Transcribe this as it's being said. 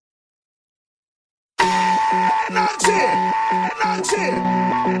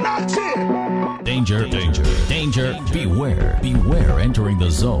Danger, danger, danger, beware, beware entering the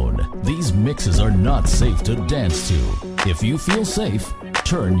zone. These mixes are not safe to dance to. If you feel safe,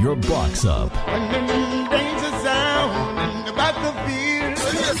 turn your box up. Danger sound in the battlefield.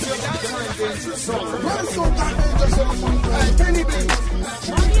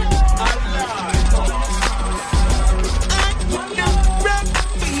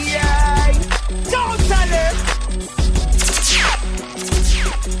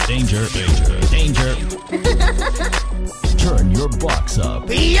 Danger, danger, danger. Turn your box up.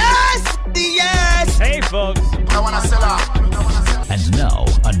 Yes! Yes! Hey, folks. I wanna sell out. And now,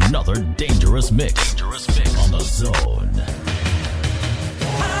 another dangerous mix on the zone.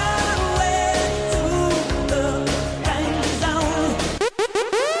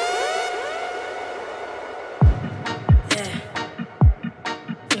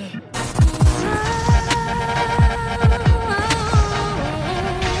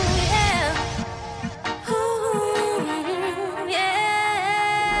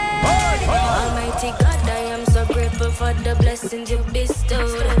 For the blessings you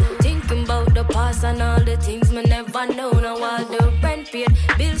bestowed, thinking about the past and all the things me never know. Now all the rent paid,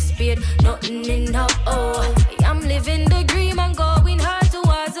 bills paid, nothing enough. Oh, I'm living the dream and going hard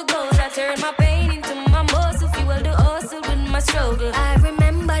towards the goal. I turn my pain into my muscle, fuel the hustle with my struggle. I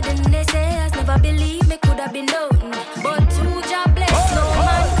remember the naysayers never believed me could have been known, but to job bless, no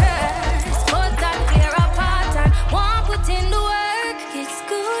man curse. Cut and clear apart and one put in the work. It's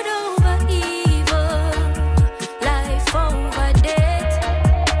good over evil.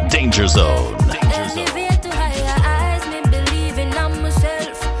 Danger Zone. Elevate to higher eyes, me believing on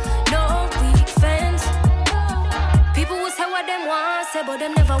myself. No weak fence. People will say what them want, say, but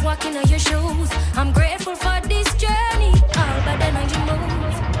them never walk in your shoes. I'm grateful for this journey, all by the energy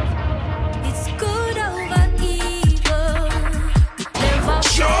moves. It's good over evil. Never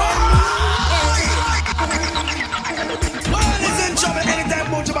Ladies and gentlemen, anytime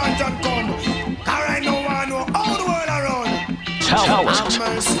Bunch Bantam come, alright, no one know all the world around. Talent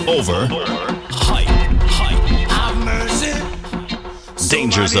over hype. Have mercy.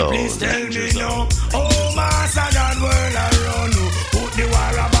 Danger Zone. Please tell me no. Oh, Master God, world around you. Put the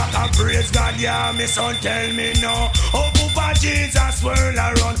war back and praise God, yeah, me son, tell me no. Oh, Papa Jesus, world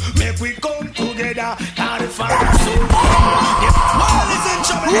around. Make we come together, God the Father, soon. Ladies and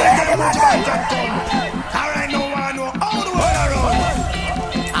gentlemen, anytime Bunch Bantam come, alright, no one know all the world around.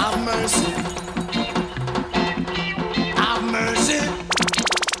 Have mercy.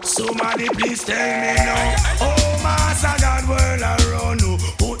 Somebody please tell me now. Oh, Master God, world around you.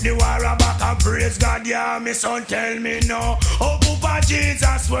 Put the war back and praise God, yeah, me son, tell me now. Oh, Papa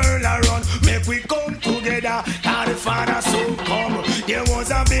Jesus, world around. Make we come together, God the Father soon come. There was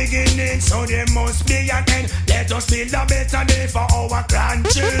a beginning, so there must be an end. Let us build a better day for our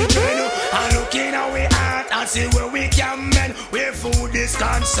grandchildren. And look in our heart and see where we can mend. Where food is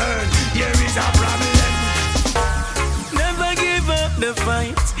concerned, there is a problem. Never give up the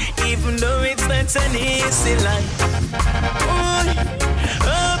fight, even though it's not an easy life.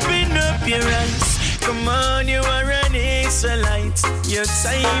 Open up your eyes, come on, you are an Israelite. Your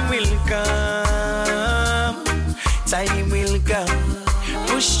time will come, time will come.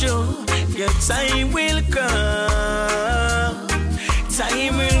 Push through, your time will come,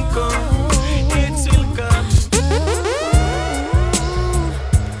 time will come, it will come.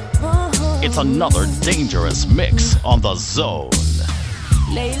 It's another dangerous mix on the zone.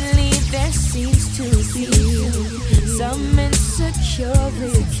 Lately there seems to be some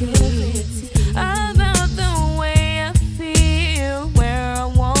insecurity about the way I feel, where I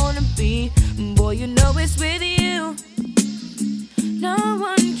wanna be. Boy, you know it's with you. No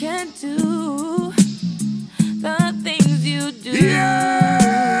one can do the things you do.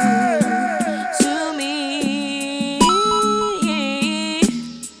 To me,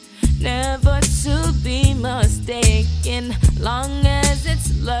 never to be mistaken. Long as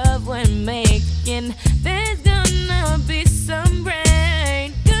it's love we're making, there's gonna be some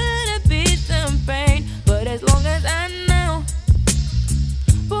rain, gonna be some pain. But as long as I know,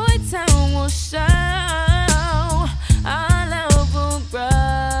 boy, time will show, our love will grow.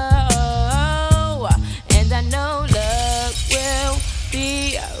 And I know love will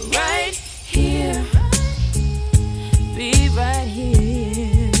be right here, be right here.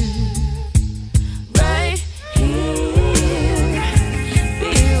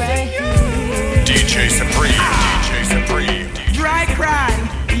 DJ Supreme. Dry cry,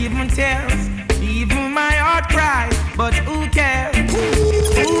 even tears, even my heart cries. But who cares? Who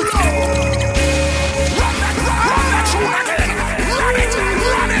cares? Run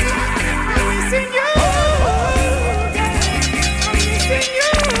it!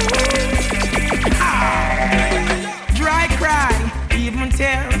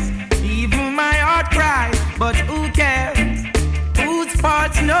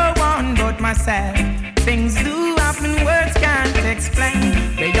 faults no one but myself. Things do happen, words can't explain.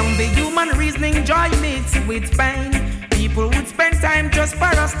 Beyond the human reasoning, joy mixed with pain. People would spend time just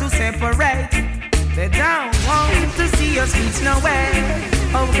for us to separate. They don't want to see us reach nowhere.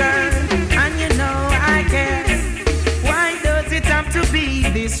 Oh girl, and you know I care. Why does it have to be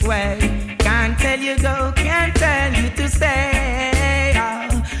this way? Can't tell you go, can't tell you to stay.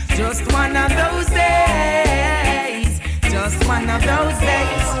 Oh, just one of those days. Just one of those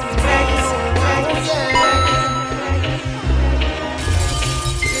days.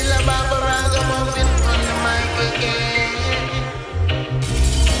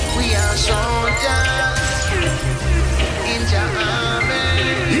 We are soldiers in your army.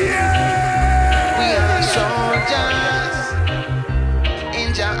 Yeah. We are soldiers in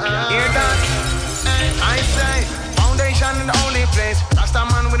your army. Hear that? I say, foundation in the only place. Rasta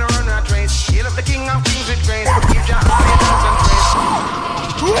man with a run rat race. Heal up the king of kings with grace. Give your army dance and praise.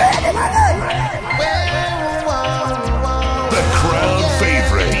 The crowd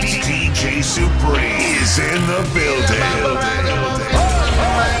favorite, DJ Supreme, is in the building.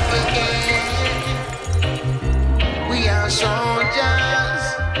 We are soldiers.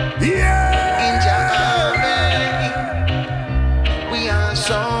 Yeah! In your army. We are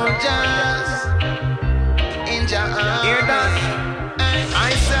soldiers. In your army. Hear that?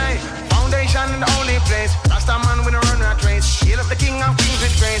 I say, foundation in the only place. Rasta man with a run rat race. Heal up the king of kings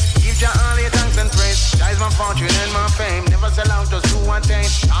with grace. Give your all your thanks and praise. That is my fortune and my fame. Never sell out, just do one thing.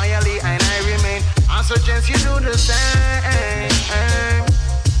 Loyally and I remain. I suggest you do the same.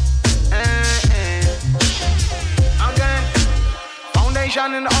 Again,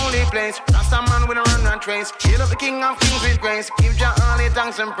 foundation in the only place. Rasta man with a run and trace. Heal up the king of kings with grace. Give your all your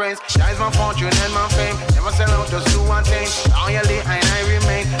thanks and praise. That is my fortune and my fame. Never sell out, just do one thing. Loyally and I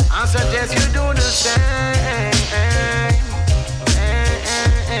remain. I suggest you do the same.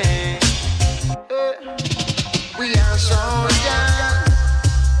 We are soldiers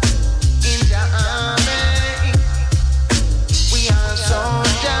in the army. We are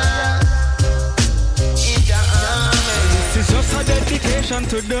soldiers in the army. This is just a dedication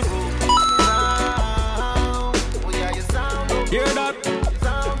to the. Hear that?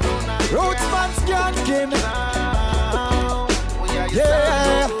 Roots man skanking.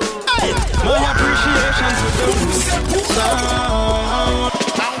 Yeah. Hey. My appreciation to the sound.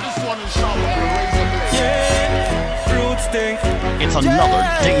 It's another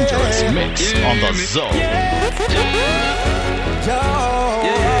dangerous mix on the zone.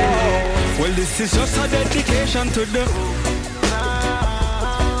 Well, this is just a dedication to the.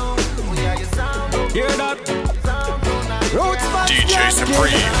 Hear that? DJ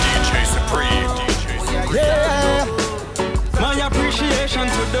Supreme, DJ Supreme, DJ Supreme. Yeah. My appreciation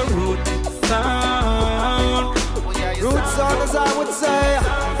to the root sound. Root sound, as I would say.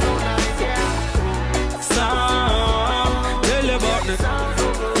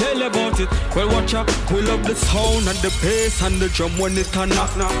 Tell about it. Well, watch out. We love the sound and the bass and the drum when it turn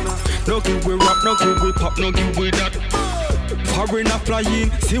up. No give we rap, no give we pop, no give we that. Foreigner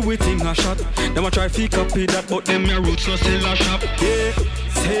flying, see we think a shot. Them a try to copy that, but them your roots no still a shop. Yeah,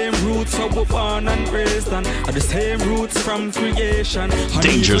 same roots so we born and raised on. Are the same roots from creation.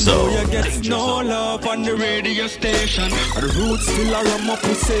 Danger Zone. You get no love on the radio station. Are the roots still a rum up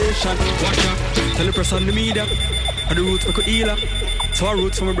possession. Watch out. Tell the press on the media. Are the roots we could heal up. So our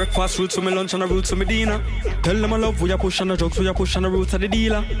roots for my breakfast, roots for my lunch, and the roots for my dinner. Tell them I love we a push on the drugs, we a push on the roots of the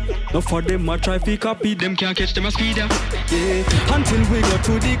dealer. Not for them I try to copy, them can't catch them a speeder. Yeah, until we go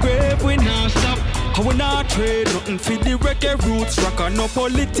to the grave, we not stop. How we not trade nothing for the reggae roots rock. And no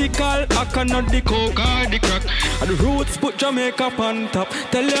political, I cannot the coke or the crack. And the roots put Jamaica on top.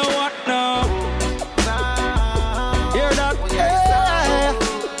 Tell you what now. Hear that? Yeah.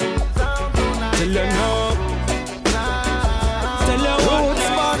 Tell you now.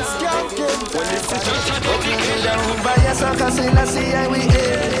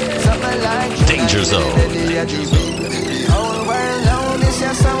 Danger Zone. Whole world now, this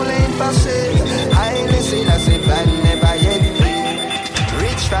your sound ain't passive. I listen as if I never yet free.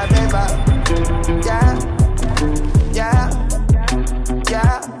 Rich forever, yeah, yeah,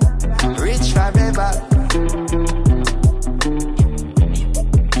 yeah. Rich forever.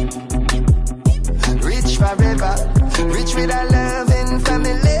 Rich forever, rich with a loving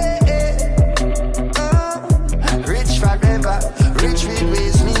family. Rich forever, rich with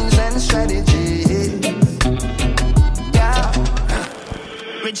ways, means and strategy. Yeah.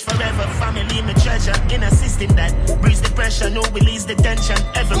 Rich forever, family, my treasure. In a system that breeds the pressure, no release the tension.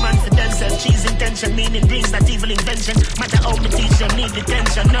 Every man for themselves, cheese intention, meaning things not evil invention. Matter how me teach them, need the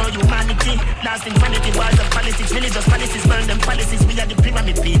tension. No humanity, lost in vanity, wars of politics, religious policies, burn them policies. We are the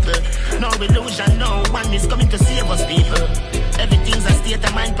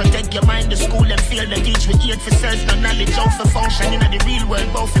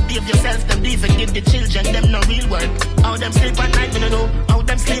them sleep at night, me no know. How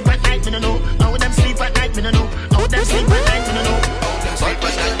them sleep at night, me no know. How them sleep at night, me no know. How them sleep at night, me no know.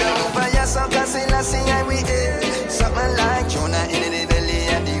 Fire sucker, still I sing I we hear. Something like Jonah in the belly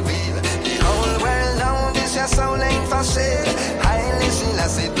of the wheel. The whole world now, this your soul ain't for sale. Highly still I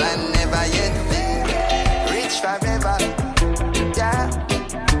say plan never yet fail. Rich forever, yeah,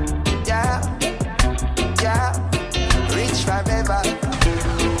 yeah, yeah. Rich forever.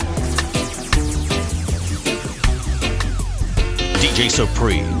 DJ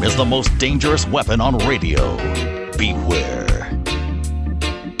Supreme is the most dangerous weapon on radio. Beware.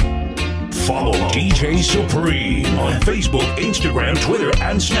 Follow DJ Supreme on Facebook, Instagram, Twitter,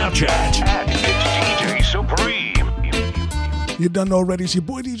 and Snapchat. It's DJ Supreme. You done already. It's your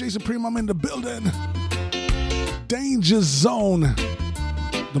boy DJ Supreme. I'm in the building. Danger Zone.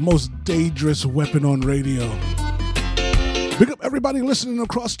 The most dangerous weapon on radio. Big up everybody listening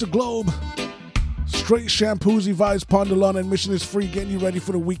across the globe. Straight Shampoozy vibes, Pondalon, admission is free, getting you ready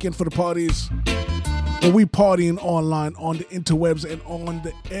for the weekend for the parties. But we partying online, on the interwebs, and on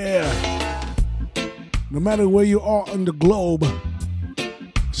the air. No matter where you are on the globe,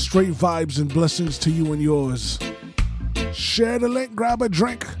 straight vibes and blessings to you and yours. Share the link, grab a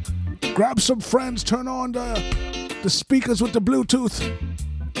drink, grab some friends, turn on the speakers with the Bluetooth,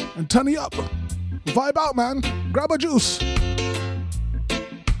 and turn it up. Vibe out, man. Grab a juice.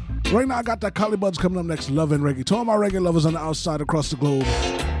 Right now, I got that Cali Buds coming up next, Love and Reggae. To all my reggae lovers on the outside across the globe,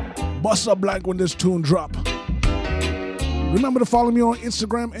 bust up blank when this tune drop. Remember to follow me on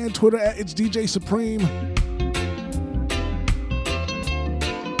Instagram and Twitter at It's DJ Supreme.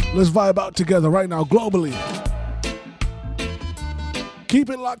 Let's vibe out together right now, globally. Keep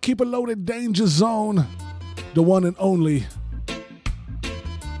it locked, keep it loaded, Danger Zone, the one and only.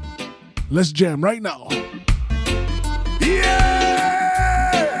 Let's jam right now. Yeah!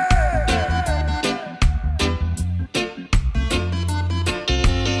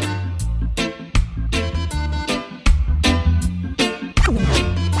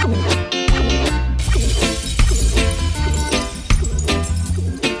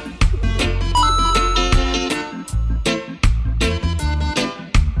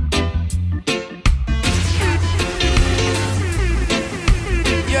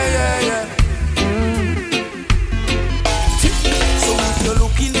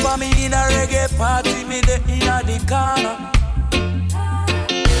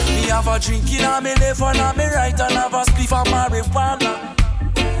 Drinking on me left and on me right and have a spliff of marijuana.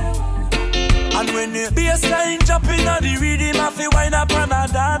 And when the bassline jumping on the rhythm, I feel wine up on a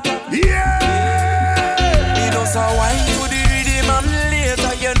data. Yeah! Me just a wine to the rhythm and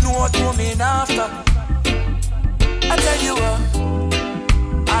later you know what coming after. I tell you what,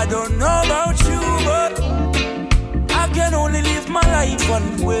 I don't know about you, but I can only live my life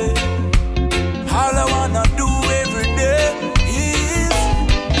one way. All I wanna do every day is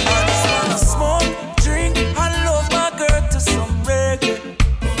smoke, drink, and love my girl to some reggae.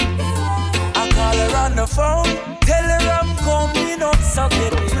 I call her on the phone, tell her I'm coming up, so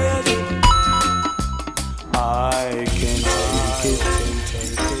get ready. I can't take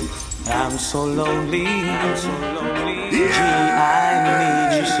it. I'm so lonely. Gee, I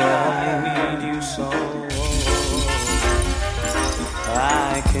need you so.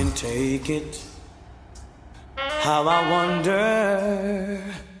 I can take it. How I wonder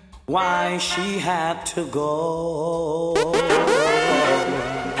why she had to go.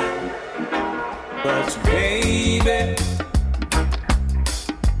 But baby,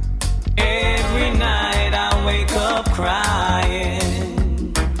 every night I wake up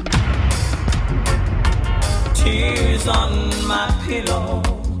crying, tears on my pillow,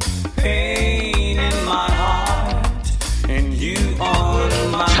 pain in my heart, and you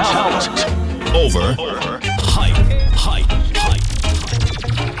on my heart. Over. Hype.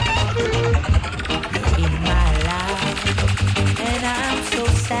 In my life, and I'm so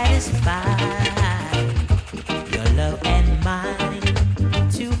satisfied. Your love and mine,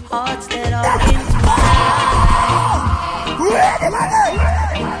 two hearts that are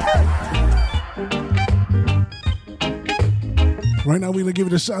entwined. Right now, we're gonna give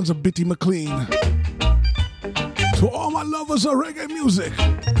you the sounds of Bitty McLean. To all my lovers of reggae music.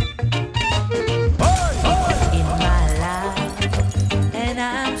 In my life, and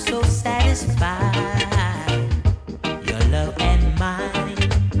I'm so satisfied. Your love and mine,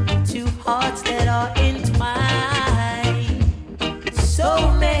 two hearts that are entwined.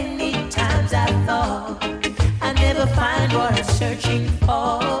 So many times I thought I never find what I'm searching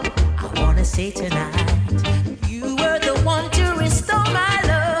for. I wanna say tonight, you were the one to restore my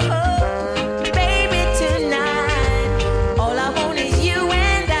love. Baby, tonight, all I want is you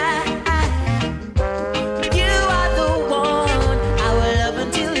and I. You are the one.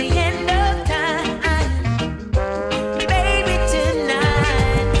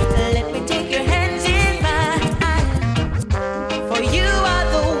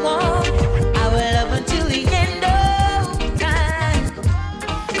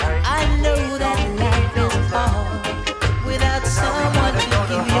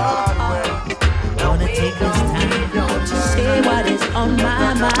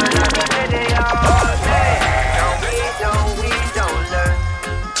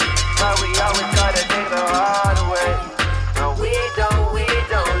 but we always try to take the hard way. No, we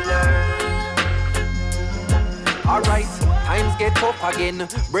don't learn. Alright, times get tough again.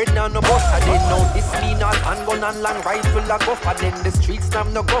 Bread down the bus again. Now this mean all handgun and long rifle a go for them. The streets now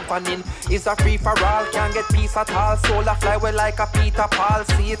no governing. It's a free for all, can't get peace at all. Soul a fly well like a Peter Paul.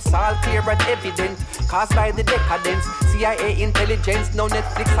 See it's all clear and evident, caused by the decadence. CIA intelligence, now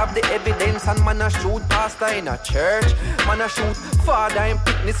Netflix have the evidence. And man a shoot pastor in a church, man a shoot father in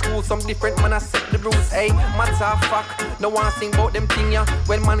picnic school. Some different man a set the rules. Hey, matter of fact, no one sing about them thing ya.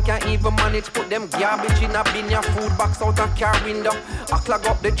 When man can't even manage, put them garbage in a bin ya. Food box out a car window, I clog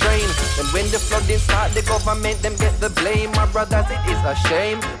up the drain. And when the flooding start, the government them get the blame. My brothers, it is a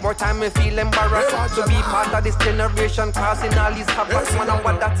shame. More time we feel embarrassed to be part of this generation, causing all these havoc. Man, I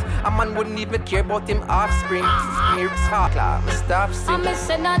want that a man wouldn't even care about him offspring. Stop singing. I'm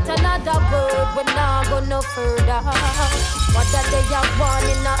missing out another word. We're not going no further. What that they have won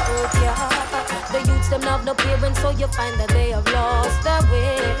in the earth, yeah. The youths them have no parents, so you find that they have lost their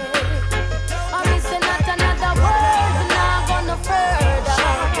way. I'm missing out another word. We're not going no further.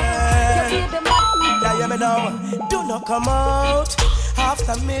 Yeah, you me know. Do not come out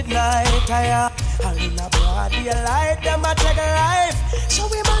after midnight. All in a broad daylight, them a take a life. So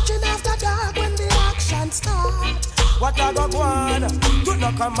imagine after dark when the action start. What I go on? Do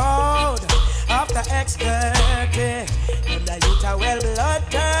not come out after X30. And the youth are well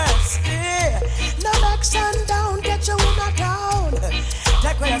bloodthirsty. No action down, get you in a town.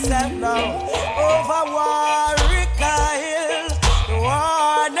 Take for yourself now. Over Warwick Hill, the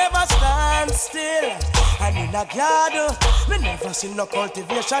war never stands still. And in a garden, we never see no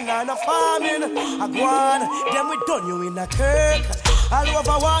cultivation and no farming. I go on, then we done you in a kirk. All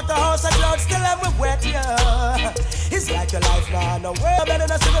over Waterhouse and clouds still and we wet, yeah. It's like your life now, no way better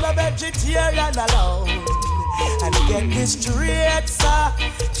than sitting a vegetarian alone. And get this straight, sir.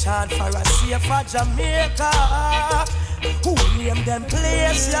 Chant for a safer Jamaica. Who name them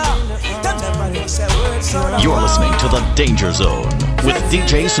place, yeah. Them never know say words so You're listening to The Danger Zone with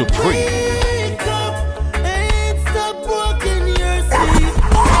DJ Supreme.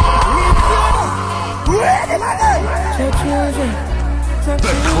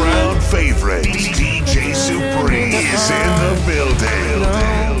 The crowd favorite, DJ Supreme, is in the building.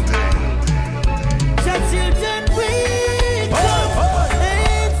 Children, wake up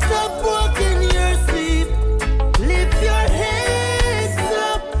and stop walking your sleep. Lift your heads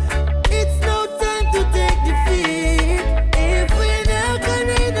up. It's no time to take defeat. If we're not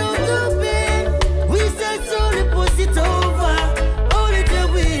gonna know to bed, we shall slowly push it over. Only the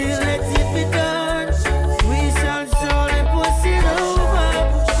will let it be done. We shall surely push it over.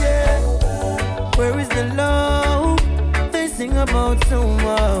 Yeah. Where is the love they sing about so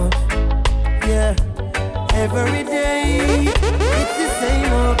much? Yeah. Every day, it's the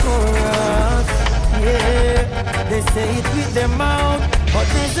same old chorus. Yeah, they say it with their mouth, but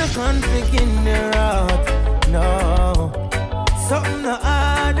there's a conflict in their heart. No, something to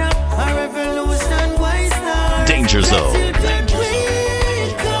add up, a revolution, why start? Danger Zone. Wake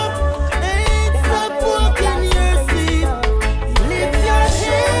up and stop walking your sleep. Lift your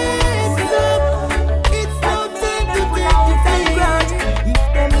heads up. It's no time to take defeat. If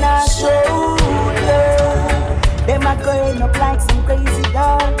them not show them a going up like some crazy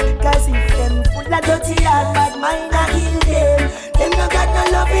dog. Cause if them full of dirty heart, bad mind a kill them. Them no got no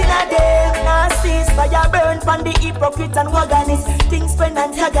love in a them. Narcissist, fire burn from the hypocrite and wagonist. Things friend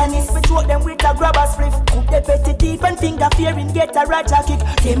antagonist, we choke them with a grabber spliff. Cook the petty teeth and finger fearing get a raja kick.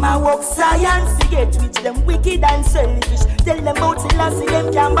 Them a walk science, to get rich, them wicked and selfish. Tell them out till I see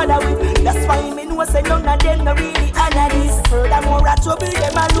them can't bother with. That's why me know say none of them no really honor this. Furthermore a trouble,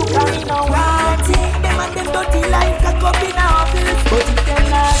 them a look at me now. Want it, them and them dirty life cock up in our office. But if them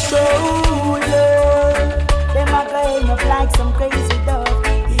not show love, them a going up like some crazy dog.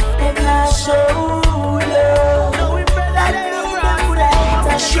 If them not show love, no we better them put a hate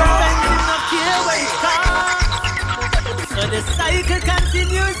on them. So the cycle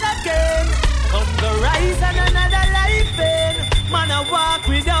continues again. Come the rise and another life in. Man a walk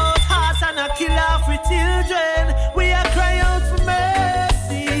without hearts and a kill off with children. We are cry out for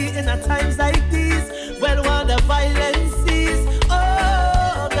mercy in a times like these. Well, when the violence is,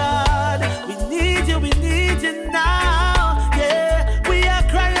 oh God, we need you now. Yeah, we are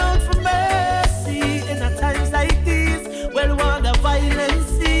cry out for mercy in a times like these. Well, when the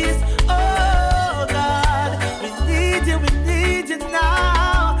violence is, oh God, we need you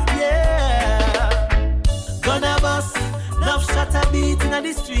now. Yeah, gonna bust, love shot a beat in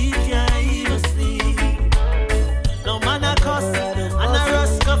the street, can't even sleep. No man a cuss, and a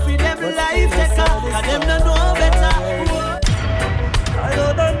rush coffee them life taker, cause them no know better. I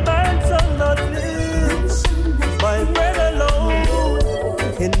know them burn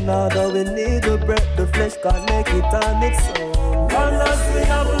In order we need the breath, the flesh can't make it on its own. Unless we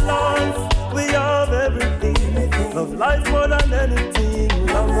have life, we have everything. Love life more than anything.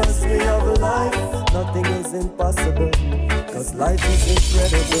 Unless we have life, nothing is impossible. Cause life is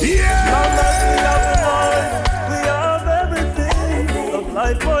incredible. Unless we have life, we have everything. Love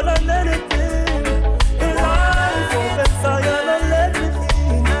life more than anything. In life, open fire and let me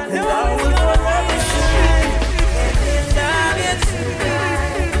in. And I will forever sing. Love you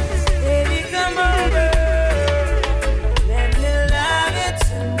tonight, baby, come over. Let me love you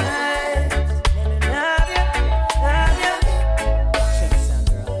tonight. Let me love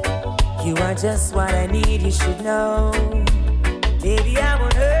you. You are just what I need, you should know. Baby, I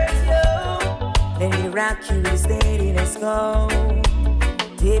won't hurt you. Let me rock you steady, let's go.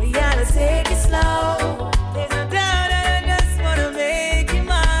 Baby, I'll take it slow. There's no doubt that I just wanna make you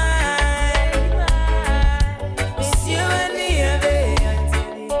mine. It's you and me, baby, until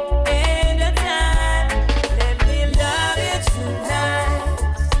the end of time. Let me love you tonight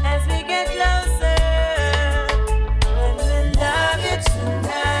as we get closer. Let me love you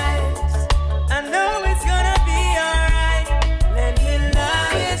tonight. I know it's gonna be alright. Let me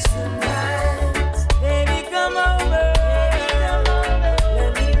love you tonight. Baby, come over.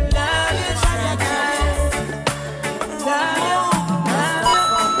 Let me love you tonight. Love you.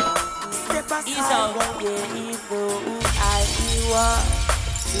 He's over here, evil. I walk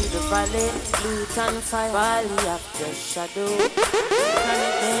to the valley, loot and fire, valley of the shadow. And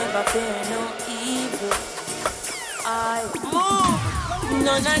it never fear no evil. I move.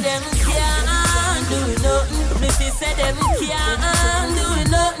 None of them can do nothing. If you say them can't do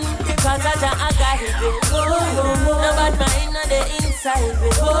nothing, cause I got it. No bad mind on the inside.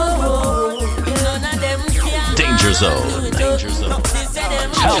 None of them can. Danger Zone. Danger Zone.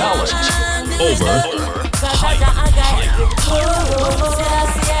 Talent over hype. I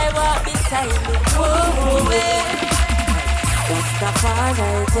walk beside me. That's the part I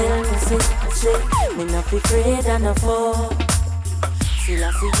tell me, say, me not be afraid and a fall. Still I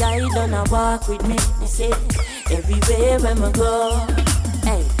see I don't walk with me, say, everywhere when I go.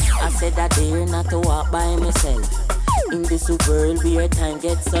 Hey, I said that dare not to walk by myself. In this world where time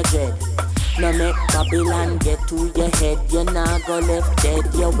gets so dread. No make Babylon get to your head. You're not go left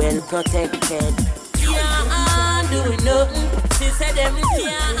dead, you're well protected. Can't do nothing. She said them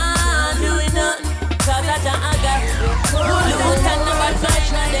can't do nothing. Cause I got loot and the bad vibes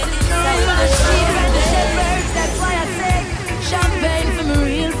now they inside. Sheep and the shepherds, that's why I say champagne for my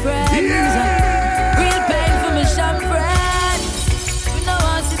real friends. Real pain for my sham friends. We know I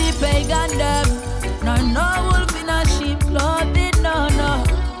see the pagan them. No wolf in a sheep clothing, no.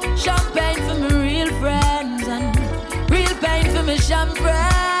 Champagne for my real friends and real pain for my sham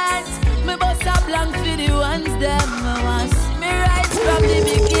friends. Me bust a blank for the ones them. I want see me rise from the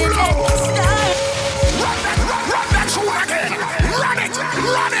beginning. Start.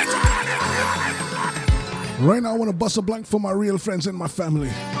 Right now, I want to bust a blank for my real friends and my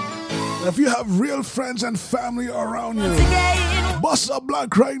family. If you have real friends and family around you, bust a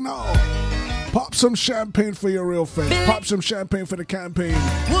blank right now. Pop some champagne for your real friends. Pop some champagne for the campaign.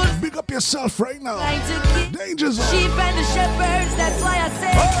 Big up yourself right now. Danger Zone. Sheep and the shepherds, that's why I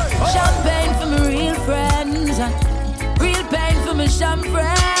say champagne for my real friends and real pain for my sham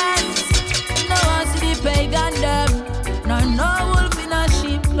friends. No one see the pagan them. No wolf in a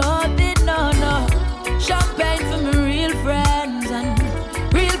sheep clothing, no. Champagne for my real friends and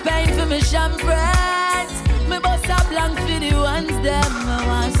real pain for my sham friends. Me bust a blank for the ones them. I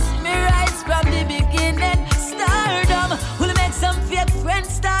want see me rise from the beginning. Stardom will make some fake friends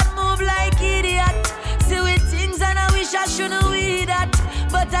start move like idiot. See with things and I wish I shouldn't we that.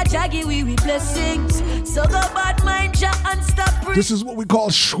 But I jaggy we blessings. So go bad mind ya and stop. This is what we call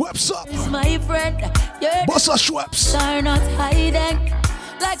Schweppes up. This my friend. Bust a Schweppes. Are not hiding.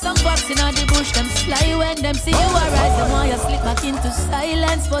 Like some fox in the bush, them sly when them see you arise. Them want you slip back into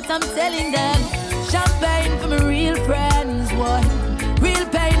silence, but I'm telling them champagne for my real friends, boy. Real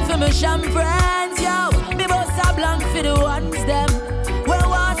pain for my sham friends, yo. Me bust a blank for the ones them. Well,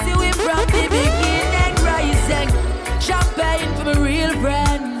 want see we from the beginning rising. Champagne for my real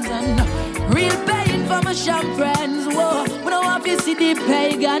friends and real pain for my sham friends, whoa. We don't want to see the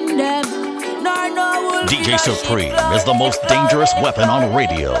pagan them. DJ Supreme is the most dangerous weapon on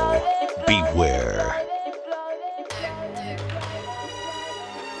radio. Beware.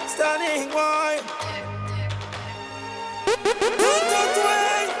 Standing wide.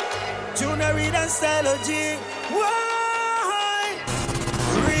 Junior Reed and Stylo G. Why?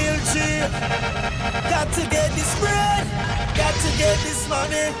 Real G. Got to get this bread. Got to get this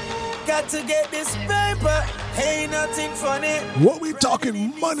money. Got to get this paper. Ain't nothing funny. What we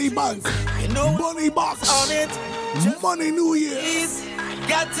talking? Money bank, money box, on it. Money New Year.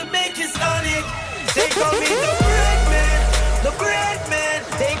 Got to make it sonic. They call me the bread man, the bread man.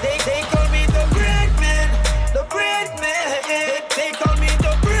 They call me the bread man, the bread man. They call me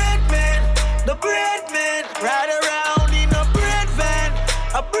the bread man, the bread man. Ride around in a bread van,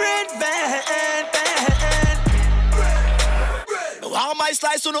 a bread van. How my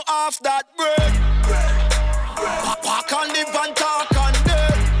slice on off that bread? Walk and live and talk and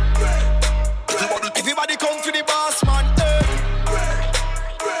dead. Everybody come for the boss man.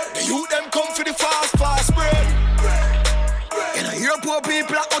 The youth them come for the fast bread. And I hear poor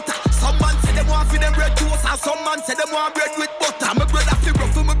people are utter. Some man say them want for them bread toast, and some man say them want bread with butter. My brother feel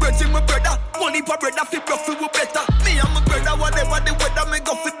rough for my bread, my brother. Money for bread, I feel rough for we better. Me and my brother, whatever the weather, me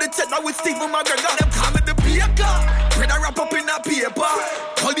go for the cheddar with Steve and my brother. Them call me the baker. Bread I wrap up in a paper.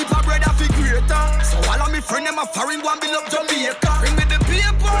 Call the bread I feel greater. So all of me friend them a foreign one build up Jamaica. Bring me the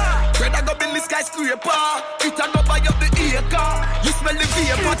paper. Bread I go build the skyscraper. It a go buy up the acre. You smell the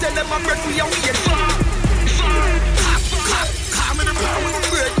vapor, tell them my bread we a wait for. Call me the power with the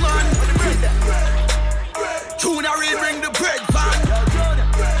bread man. Tuna Ray bring the bread van.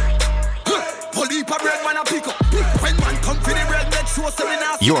 Police bread man a pick up. When man come for the bread, make sure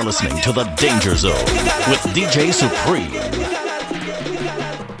seminar. You're listening to The Danger Zone with DJ Supreme.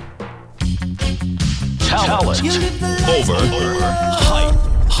 Talent over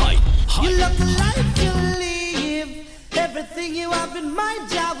hype. You love the life you live. Everything you have in mind,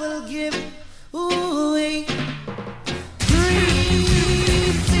 Jah will give. Ooh,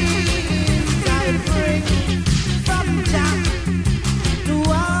 three things I bring from Jah to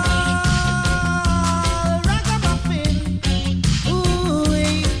all ragamuffin. Ooh,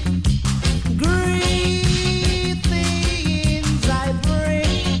 great things I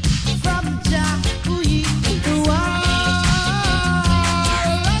bring from Jah to all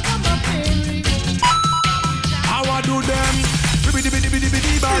ragamuffin. How I do them?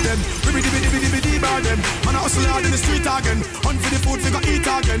 Them. Man, I hustle hard in the street again. Hunt for the food, figure eat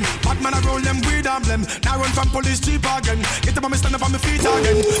again. Bad man, I roll them weed and blem. Now run from police cheap again. Get up on me, stand up on my feet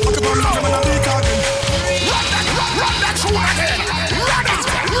again. Fuck up on me, come on, I beat again. Run that shoe again.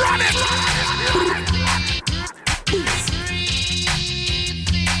 Run it.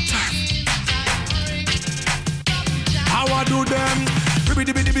 How I do them?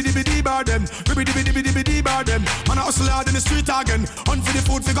 Them. Them. Man, I hustle hard in the street again. Hunt for the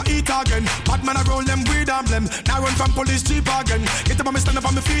food, figure eat again. Bad man, I roll them weed and blem. Now run from police cheap again. Get up on me, stand up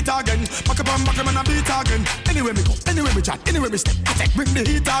on my feet again. Back up on man, I beat again. Anywhere me go, anywhere me chat, anywhere me step, I take, bring the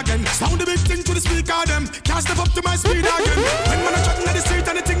heat again. Sound the big thing to the speaker them. Can't step up to my speed again. When man, I chatting at the street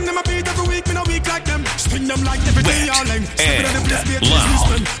and the thing them I beat every week, me no weak like them. Sting them like every day all length. Stepping on the place, be a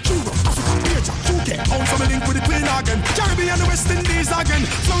policeman. Cuba, Africa, Asia, UK. Home from a link with the Queen again. Caribbean and the West Indies again.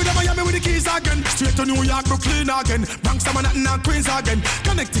 Florida, Miami with the keys again. Straight to New York, Brooklyn again. Bronx, Manhattan and Queens again.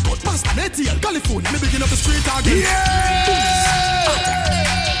 Connecticut, Boston, ATL, California. Me begin up the street again.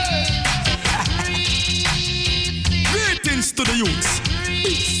 Greetings to the youths.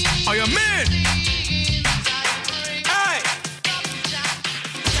 Are you man? Hey.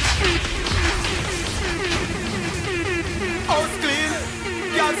 House clean,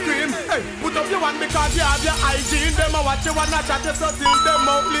 girl scream. Hey, put up your one because you have your hygiene. Them a watch you and a chat you so till them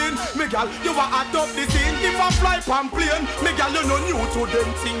out lean. Me gal, you a add up the scene. If I fly pan plane, me gal, you no new to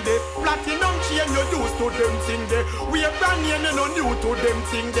them thing they. Platinum chain you used to them thing they. We a brand name you no new to them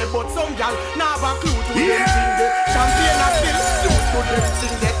thing they. But some gal now have a clue to them thing they. Champagne and bill used to them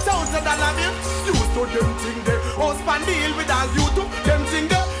thing they. $1,000 bill used to them thing they. Husband deal with all you to them thing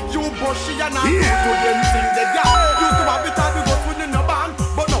they. You bushy and I go to them thing they. Gal used to have it all we go to no band.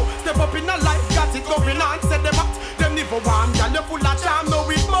 But now step up in a life, got it going on. Set them up, them never want. Gal you full of charm, now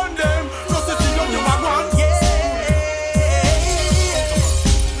we burn them. Just to see you are one.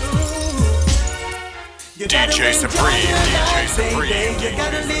 DJ Supreme. You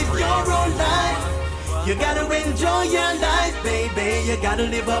gotta live your own life. You gotta enjoy your life, baby. You gotta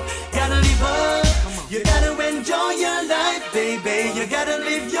live up, gotta live up. You gotta enjoy your life, baby. You gotta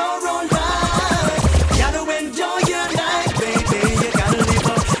live your own life. Gotta enjoy your life, baby. You gotta live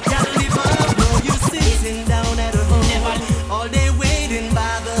up, gotta live up. No, you sitting down at home all day waiting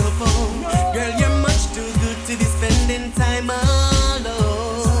by the phone. Girl, you're much too good to be spending time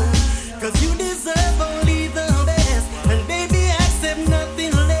alone. 'Cause you deserve only the best, and baby, accept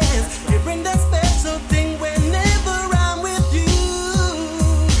nothing less. You bring that special thing whenever I'm with you.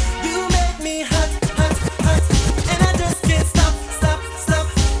 You make me hot, hot, hot, and I just can't stop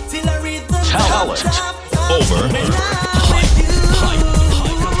till I reach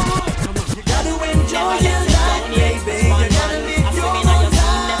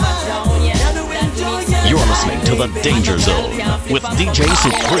The Danger Zone with DJ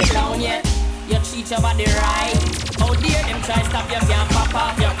Supreme. You treat your body right. Oh dear, them try stop you, can't pop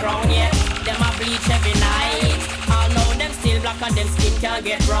off your crown yet. Them a bleach every night. All know them still black and them skin can't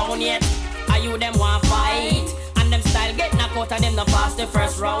get brown yet. Are you them want fight? And them style get knocked out and them not pass the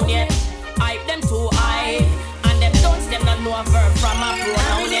first round yet. Hype them too high. And them don't them not know a verb from a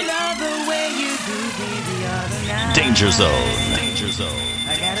pronoun yet. I love the way you do me the other night. Danger Zone. Danger Zone.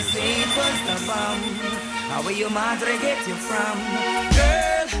 I gotta say it was the bomb. How will your mother get you from?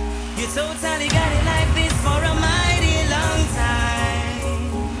 Girl, you totally got it like this for a mighty long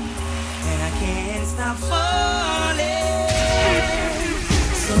time. And I can't stop falling.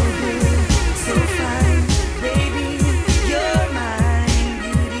 So good, so fine, baby, you're mine,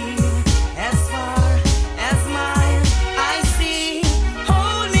 beauty. As far as mine, I see.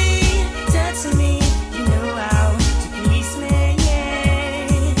 Hold me, touch me, you know how to please me,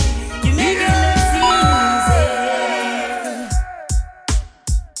 yeah. You make it look easy.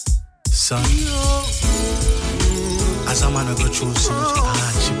 Son, as a man I go through so much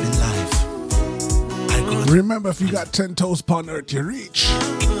hardship in life. Remember, if you got 10 toes upon earth, you reach.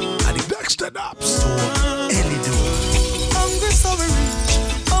 Dexter Dobbs. Hungry so we reach,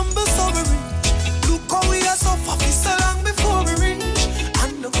 humble so we reach. Look how we are so far, so long before we reach.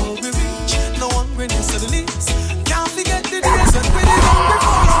 And look how we reach, no hungriness of the least. Can't forget the days when we did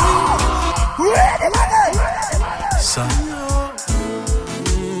before we Son,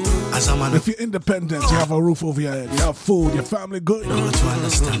 as a man, if you're independent, you have a roof over your head, you have food, your family good. you got to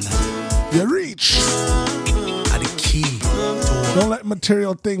understand that. You reach. Are the key. Don't let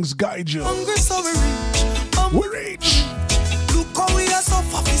material things guide you. Hungry so we reach, we reach. Look how we are so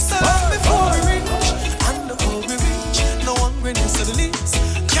far, so long before we reach. And look how we reach, no hungriness of the least.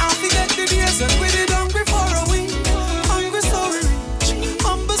 Can't forget the days when we did hungry for a week. Hungry so we reach,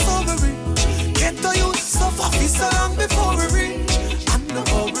 humble so we reach. Get the youth so far, so long before we reach. And look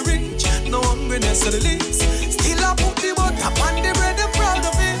how we reach, no hungriness of the least. Still I put the butter on the bread, I'm proud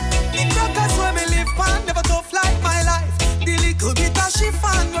of it. The crackers where me live pan, never tough like my life. The little bit of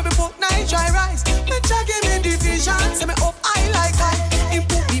chiffon where me put night dry rice. Me try give me division, say me up high like I. He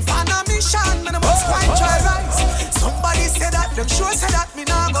put me fan on mission, man I must quite dry rice. Somebody said that, them sure said that me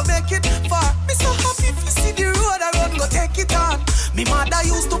nah go make it far. Me so happy if you see the road I run, go take it on. Me mother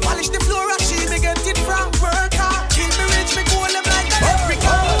used to polish the floor and she me get it from work hard. Kill me rich, me cool them like an African.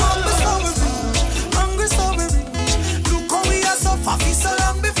 Hungry so we reach, hungry so we reach. Look how we are so far, so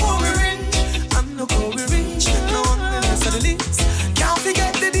long before we reach. And look how we reach, no one else of the least. Can't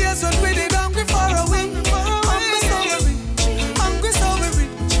forget the days when we did hungry for a week. Hungry so we reach, hungry so we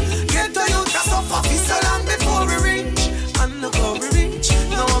reach. Get the youth so far, so long before we reach. And look how we reach,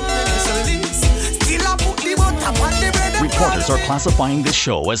 no one else of the least. Still I put the butter on the bread. Reporters are classifying this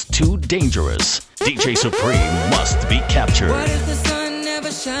show as too dangerous. DJ Supreme must be captured. What if the sun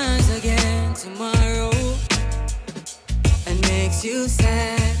never shines again tomorrow and makes you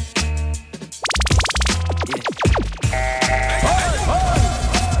sad?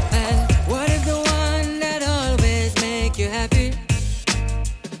 And what if the one that always make you happy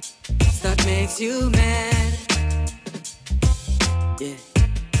start makes you mad? Yeah.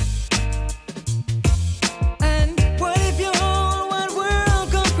 And what if your whole wide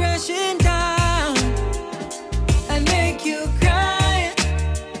world come crashing down and make you cry?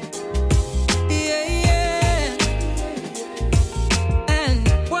 Yeah, yeah. And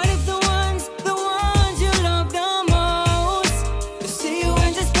what if the ones you love the most, you see you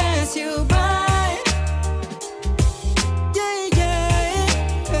and just pass you by? Yeah, yeah,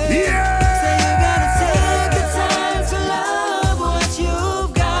 yeah. So you gotta take the time to love what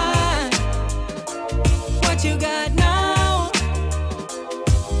you've got, what you got now.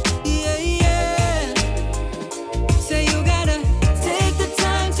 Yeah, yeah. So you gotta take the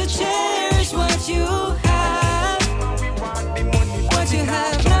time to cherish what you have, what you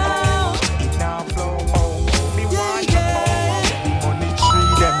have now. Yeah, yeah. Money tree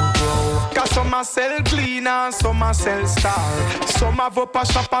them grow. Cause some a sell clean and some a sell star. Some have up a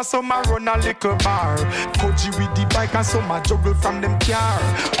shop and some a run a liquor bar. Koji with the bike and some a juggle from them car.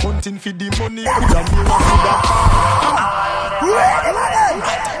 Hunting for the money, coulda near a coulda far.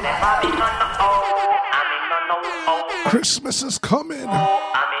 Christmas is coming.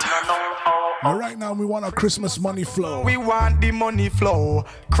 And right now we want our Christmas money flow. We want the money flow.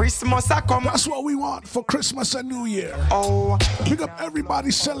 Christmas a come. That's what we want for Christmas and New Year. Oh, big up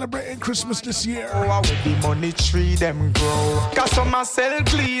everybody celebrating Christmas this year. Oh, with the money tree them grow. Cause some a sell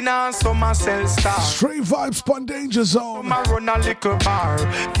clean and some a sell star. Straight vibes pon Danger Zone. Some a run a little bar.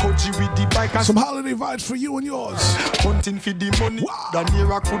 Koji with the bike and some holiday vibes for you and yours. Hunting for the money, the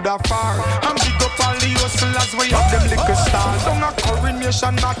nearer could have far. And big up all the hustlers, we have them liquor stars. Don't a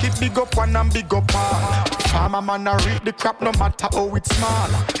coronation market, big up one and big up all. Farmer man a reap the crap no matter how it's small.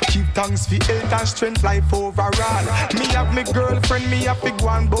 Keep thanks for health and strength, life overall. Me have me girlfriend, me have big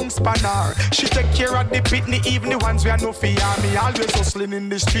one bounce spanner. She take care of the pitney, even the ones we are no fear. Me always hustling in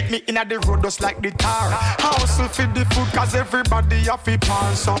the street, me inna the road just like the tar. Hustle for the food cause everybody have a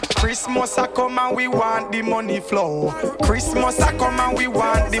pan. So Christmas a come and we want the money flow. Christmas a come and we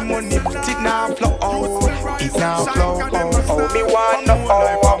want the money, but it now flow out. It now flow out. Me want the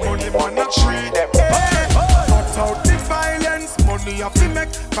money tree them. Cut out the violence, money have to make.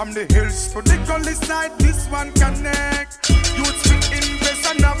 From the hills to the gully side, this one connect. Youths will invest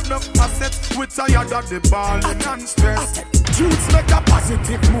and have enough assets. We tired of the balling and stress. Youths make a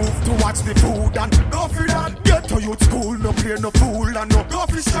positive move to watch the food and go for that. Get to youth school, no play no fool and no go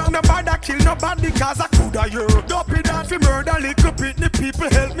for strong. Nobody kill nobody cause I coulda you. Don't be that fi murder little bit. The people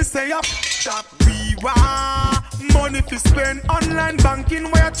help me say up. That we want money fi spend. Online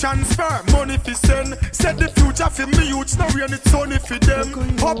banking where transfer. Money fi send. Set the future for me youths. No rain it's only for them.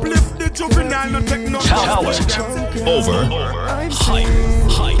 Uplift the juvenile, no take no talent over hype.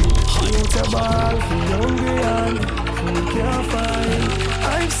 Youth a ball for hungry and who can't find.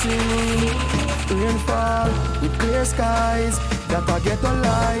 I've seen rainfall with clear skies that I get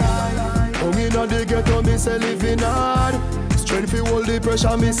alive. Oh, me know the ghetto, me say living hard. Strength fi hold the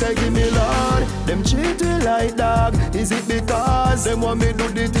pressure, me say give me Lord. Them treat me like dog, is it because them want me do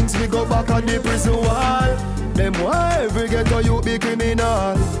the things we go back at the prison wall? Them want every ghetto you be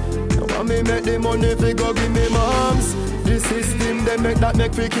criminal. Now want me make the money fi go give me moms. The system they make that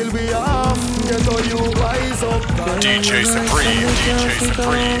make fi kill we off. Ghetto you wise up. DJ Supreme, DJ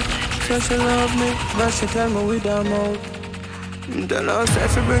Supreme. So she love me, but she tell me we don't know. Tell her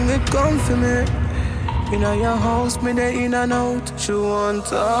if you bring it come for me. Inna your house, me there in and out. She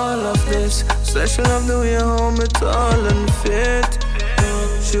want all of this. Say she love the way home it all and fit.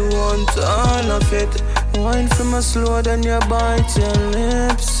 She want all of it. Wine from a slow, then you bite your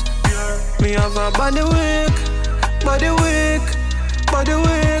lips. Me have a body weak, body weak, body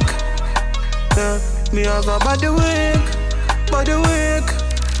weak. Yeah. Me have a body weak, body weak,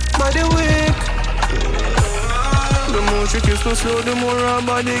 body weak. The more she kiss me slow, the more her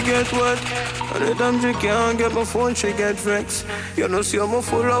body get wet. And the time she can't get my phone, she get vexed. You know see I'm a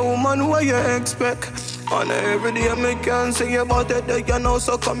full of woman, what you expect? And every day me can sing about it, you know,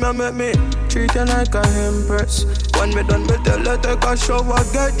 so come here make me treat you like a empress. When me done me tell her take a shower,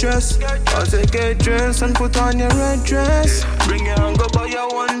 get dressed. As I get dressed and put on your red dress. Bring your and go buy your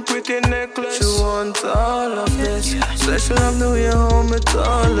one pretty necklace. She want all of this. Say she love the way home it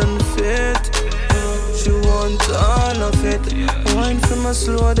all and fit. She want all of it. Wine from a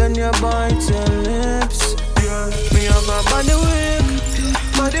slow, then you bite your lips. Me have a body weak,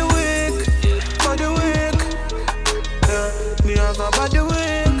 body weak, body weak. Me have a body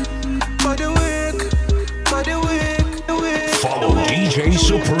weak, body weak, body weak. Follow DJ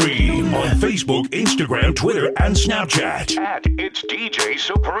Supreme on Facebook, Instagram, Twitter, and Snapchat. At It's DJ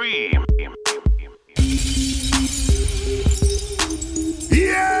Supreme.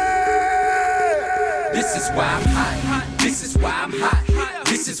 Yeah! This is why I'm hot. This is why I'm hot.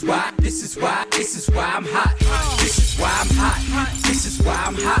 This is why I'm hot. This is why I'm hot. This is why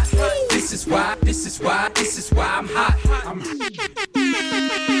I'm hot. This is why I'm hot.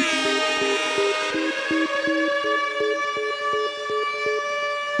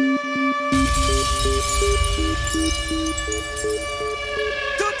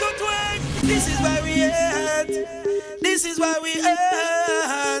 This is why we at. This is why we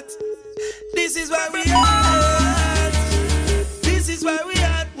at. This is why we at. This is why we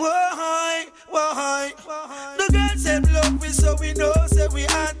at. Why? The girls them love we, so we know, say we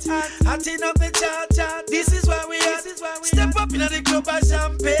at. Hotting up the chat. This is why we at. Step up in the club and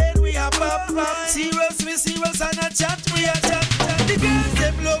champagne, we are pop. Serious, we serious and a chat, we are chat. The girls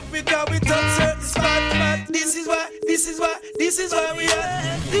them love we, cause we touch certain spot. This is why we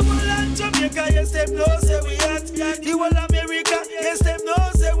at. The whole of Jamaica, yes them know, say we at. The whole of America, yes them know,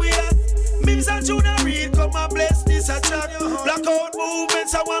 say we at. Mims and Junior Reid come and bless this a chat. Blackout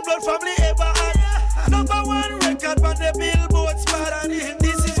movements and one blood family ever had. Number one record on the Billboard spot.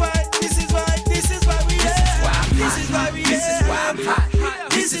 This is why we at. This is why I'm hot.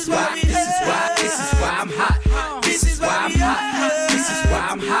 This is why we at.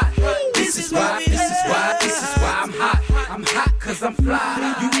 cause I'm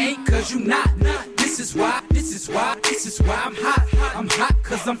fly. You ain't cause you not. This is why I'm hot. I'm hot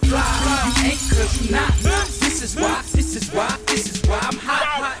cause I'm fly. You ain't cause you not. This is why I'm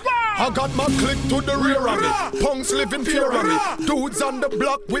hot. I got my click to the rear of me. Punks living fear of me. Dudes on the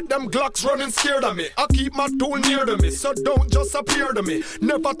block with them Glocks running scared of me. I keep my tool near to me, so don't just appear to me.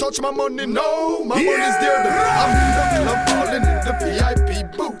 Never touch my money, no, my money's dear to me. I'm in the club falling in the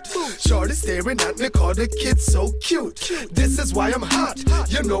VIP booth. Shorty staring at me, call the kid so cute. This is why I'm hot,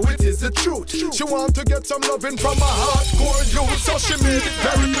 you know it is the truth. She want to get some loving from a hardcore youth, so she made it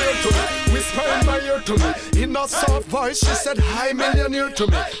very clear to me. Whisper in my ear to me, in a soft voice, she said, hi millionaire to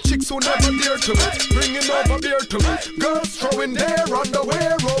me. Chicks who never dear to me, bringing over beer to me. Girls throwing their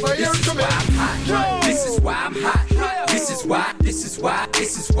underwear over here to me. This is why I'm hot. This is why I'm hot.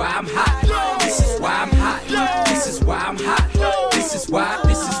 This is why I'm hot. This is why I'm hot. This is why I'm hot.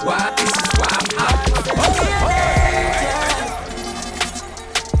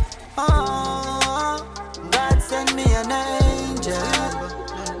 Oh, God send me an angel.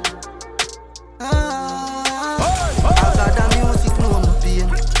 I got the music, no more pain.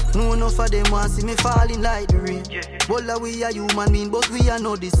 No enough of them want see me falling like the rain. Bola we are human being, but we are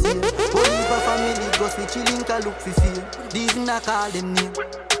not the same. Only for family, cause we chillin' can look for fear. These not call them name.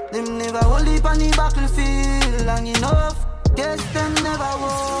 Them never hold up on the battlefield long enough. Guess them never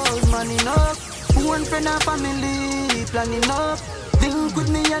was man enough. One friend and family planning up. Think with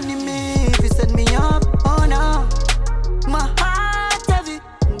me enemy if he set me up. Oh no, my heart heavy.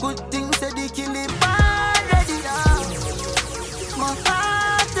 Good things said they kill it already. My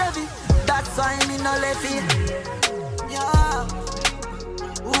heart heavy. That's why me no left it. Yeah.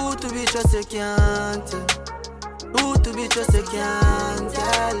 Who to be trust you can't tell. Who to be trust you can't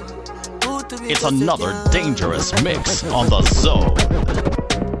tell. Who to be It's trust you another can't. dangerous mix on the zone.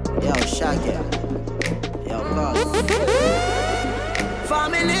 Yo, Shaggy. Yo, Cos.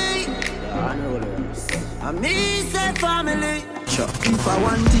 Family. I me say family. Sure. If I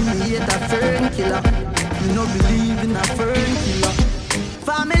want thing, me hate a fern killer. Me no believe in a fern killer.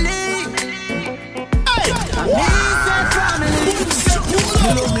 Family. I me say family.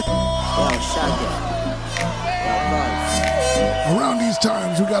 You love me. Yo, Shaggy. Yo, Around these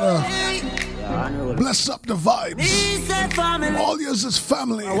times, we gotta bless up the vibes. All yours is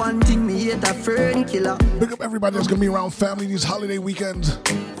family. One thing me hate a fern killer. Big up everybody that's gonna be around family these holiday weekends.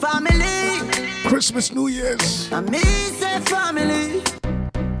 Family. Christmas, New Year's. I me say family.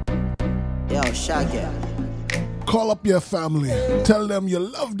 Yo, Shaggy. Call up your family. Tell them you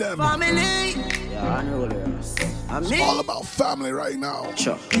love them. Family. It's all about family right now.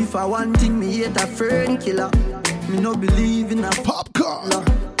 Sure. If I want thing, me hate a fern killer. Me no believe in a popcorn.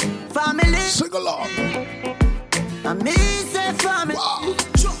 Family. Sing along. And me say family. Wow.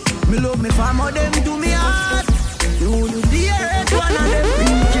 Me love me family, them to me heart. You do the earth, one of them. Me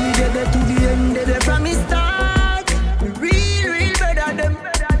kill me dead to the end, dead from me start. Me real better them.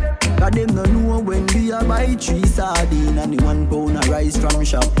 Cause them no know when we are buy 3 sardines and the 1 pound of rice from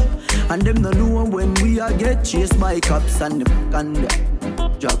shop. And them no know when we are get chased by cops and the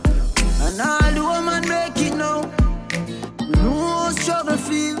drop. And all the woman make it now. Me know how struggle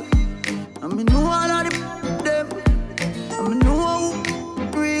feel. And me know all of them. And me know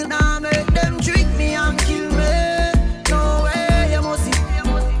who real now make them trick me and kill me. No way, you must see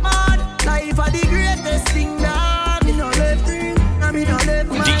mad. Life are the greatest thing that me no left free. And me no left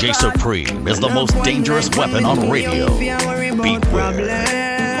my DJ Supreme is the most dangerous weapon on radio.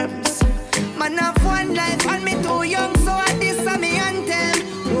 Beware. Man have one life and me too young, so I this a me anthem.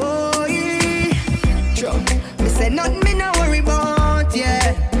 Oh yeah, sure. Me say nothing me no worry about,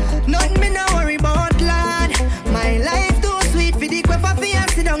 yeah. Nothing me no worry about, lad. My life too sweet for the queff for you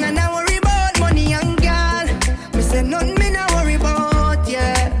sit down and I worry about money and girl. Me say nothing me no worry about,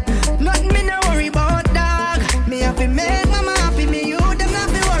 yeah. Nothing me no worry about, dog. Me have to make mama happy, me you them not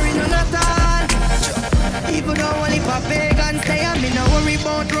be worry none at all. Even though only for pagans there, me no worry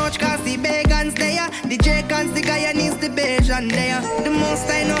about roach cause the pagans there. The Jacons, the Guyanese, the Bajan there. The most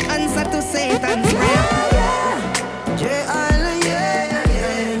I know answer to Satan's prayer.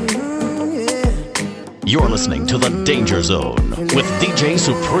 You're listening to The Danger Zone with DJ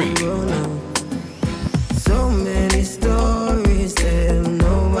Supreme. So many stories that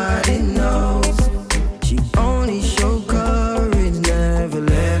nobody knows. She only showed courage, never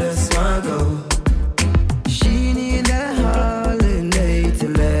let her smile go. She need that holiday to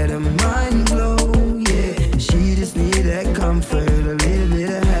let her mind glow. Yeah, she just need that comfort, a little bit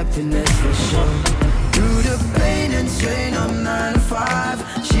of happiness for sure. Through the pain and strain of 9 to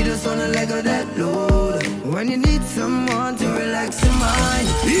 5, she just wanna let go that load. When you need someone to relax your mind,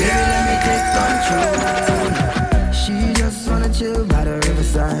 baby, let me take control. She just wanna chill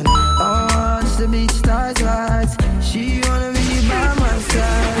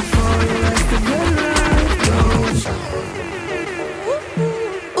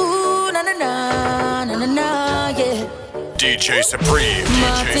DJ Supreme.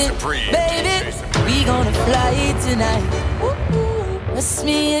 DJ Supreme. Baby, we gonna fly tonight. It's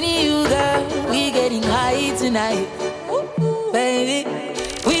me and you, girl. We getting high tonight. Baby,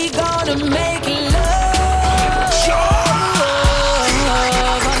 we gonna make love.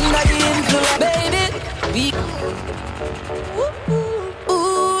 Under the influence, baby. We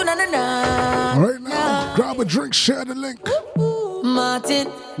na na na. Right now, grab a drink, share the link. Martin,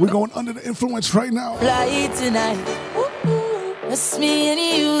 we're going under the influence right now. Fly tonight. It's me and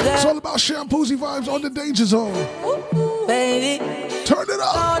you, girl. It's all about Shampoozy vibes on the Danger Zone. Baby, turn it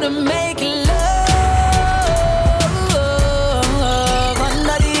up. Gonna make love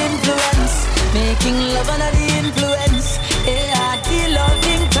under the influence. Making love under the influence. Yeah, the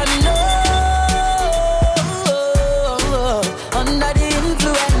loving to know. Under the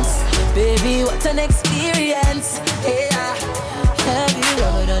influence. Baby, what an experience. Yeah. Have you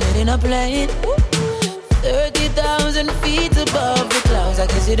ever done it in a plane? 30,000 feet above the clouds, I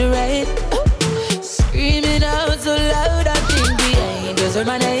can see the rain. Screaming out so loud, I think the angels heard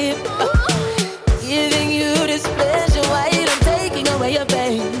my name. Giving you this pleasure while I'm taking away your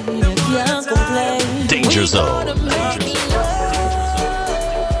pain. You can't complain. Danger Zone.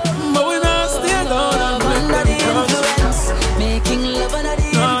 But we not stay down under the influence. Making love under the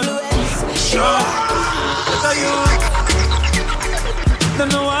influence. Sure. Don't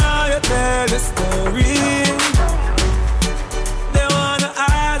know why you tell the story. They wanna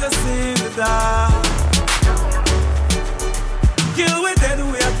hide us in the dark. You were dead,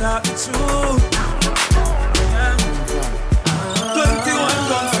 we are talking true. 21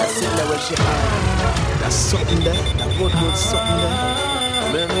 guns. That's something there. That good something there.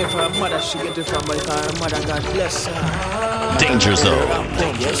 Remember from her mother, she get it from her mother, God bless her. Danger Zone.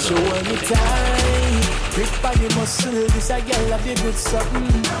 Yes, you want me tight. Grip by the muscle, this a girl have a good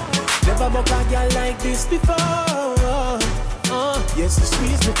something. Never buck a girl like this before. Yes, you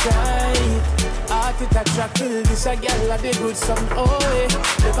squeeze me tight. Heart it a trackle, this a girl have a good something. Oh, yeah.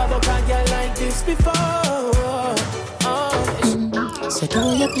 Never buck a girl like this before. So do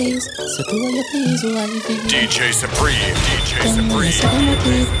you please, wifey. DJ Supreme. DJ Supreme.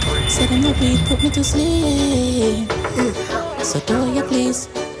 Say them a beat, put me to sleep. So do you please,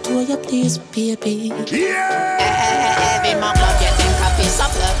 baby. Yeah! Every man love getting coffee,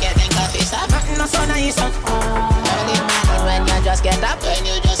 stop love getting coffee, stop. Nothing no so nice, early morning when you just get up,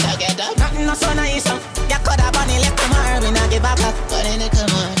 Nothing no so nice, you coulda bunny left tomorrow, we not give back up, but in the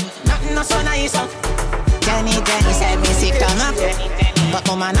tomorrow. Nothing no so nice, Jenny said me sick to my but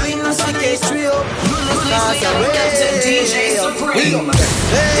woman, I no so nice. DJ Supreme,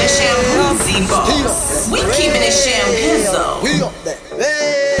 the Shampoozy boss. We keeping it shampoo. We up there.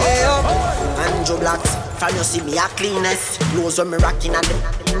 Hey up. Andrew Blacks, from you see me a cleanest. Clothes when me rocking at the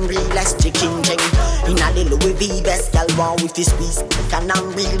realest. Chicken ching. In a the Louis V best. Y'all want with his squeeze. Can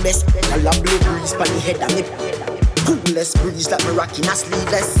I'm real best. Y'all a blue breeze pan the head of me. Coolest breeze like me rocking a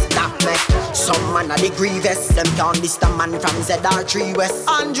sleeveless. That me, some man a the grievous. Them can't miss the man from ZR3 West.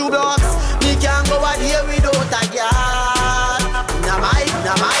 Andrew Blocks, me can't go out here without a girl. Nah my,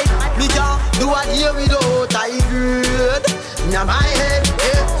 me can't do out here without a girl. Nah my head,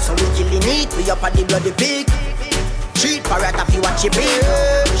 so we killing it, we up at the bloody pig. Treat parrot if you watch it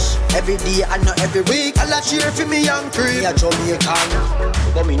bitch. Every day and not every week. I'll cheer for me young cream. Me a Jamaican,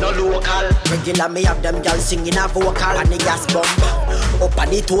 but me no local. Regular me have them girls singing a vocal. And the gas bump up at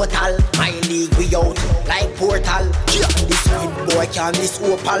the total. My league we out like portal. Yeah, this green boy can this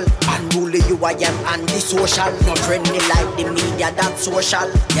opal. Unruly you I am anti-social. Not friendly like the media that social.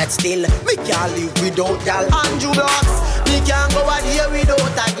 Yet still me can't live without y'all. Andrew Blocks, me can't go out here without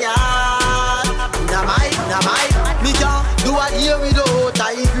a girl. Nah my, me can't do it here without a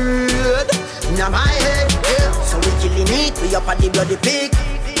good. Nah my head, so we killing it, we up at the bloody pig.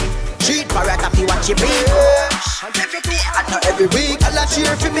 Treat parrot if you watch it bitch. And not every week, I'll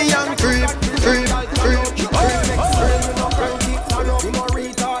cheer for me young creep. You know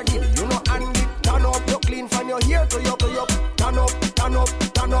retarded, you know Andy. Turn up, you clean from your hair to your turn up.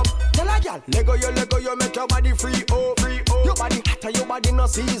 Tell a girl, Lego you make your body free, oh. Your body hotter, your body no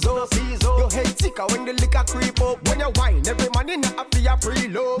season. Your head sicker when the liquor creep up. When you wine, every man in the happy a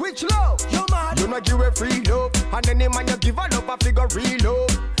preload. Which love? You mad? You not give a free love. And any man you give a love, a figure real love.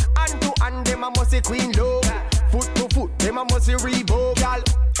 Hand to hand, them a must say queen love. Foot to foot, them a must say Reebok. Girl,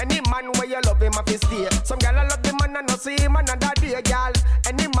 any man where you love him a fi stay. Some girl I love the man and no see him another day, girl.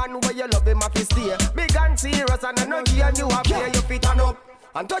 Any man where you love him a fi stay. Big and serious and I know give you a play. You fit turn up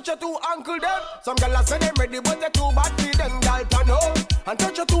and touch your two ankle them. Some girl I say them ready but they too bad for them, girl. Turn up and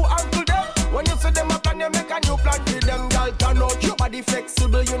touch your two ankle them. When you see them up and you make a new plan for them, girl. Turn up, your body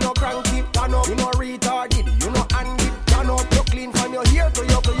flexible, you know cranky. Turn up, you know retarded, you know handy. Turn up,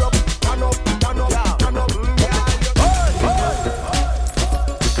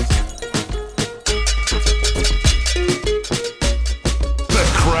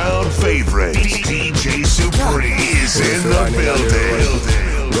 favorite, DJ Supreme, is in the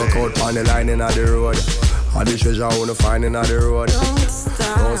building. Rock out on the line in the road. All the treasure I wanna find in the road.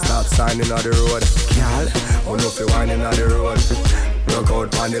 Don't stop signing on the road. Girl, I know if you whining on the road. Rock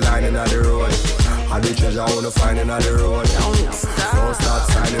out on the line in the road. All the treasure I wanna find in the road. Don't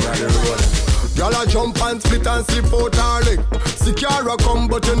stop signing on the road. Girl a jump and split and slip out her leg. Secure come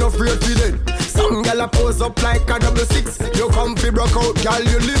but you no afraid for dead. Some girl a pose up like a 666. You come fi broke out, girl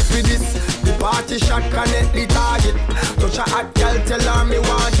you live for this. The party shot connect the target. Touch a hot girl, tell her me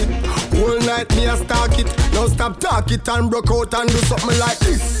want it. Whole night me a stalk it. Now stop talk it and broke out and do something like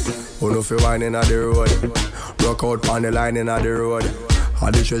this. Who know fi wine inna the road? Broke out on the line inna the road.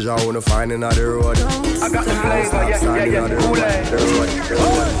 All the treasure I wanna find inna the road. I got the flavor, yeah, Kool-Aid.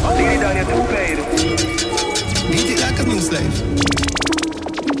 Lead it down, you're too paid. Beat it like a new slave.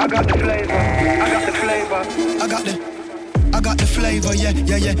 I got the flavor, I got the flavor,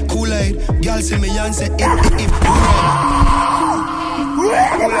 yeah, Kool-Aid. Girl see me and say,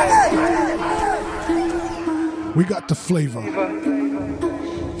 We got the flavor.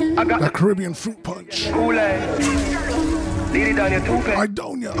 I got the Caribbean fruit punch. Kool-Aid. Lead it down, you're too paid. I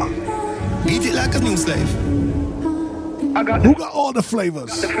don't ya. Beat it like a new slave. Who got all the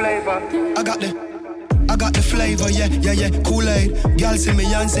flavors? The flavor. I got the flavor, yeah, Kool-Aid. Girl see me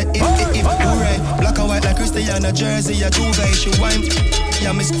and say, hooray. Black and white like Christiana Jersey, a Juve. She wine,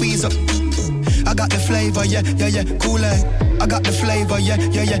 yeah, me squeeze up. I got the flavor, yeah, Kool-Aid. I got the flavor, yeah,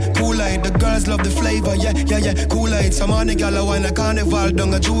 Kool-Aid. The girls love the flavor, yeah, Kool-Aid. Some on the gal wine a carnival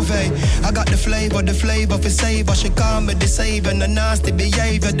down a Juve. I got the flavor for savor. She call me the savior, the nasty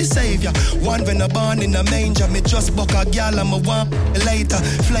behavior, the savior. One when I born in a manger, me just buck a gal and me want later.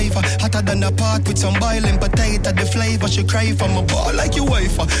 Flavor hotter than a pot with some boiling potato. The flavor she crave from a ball like you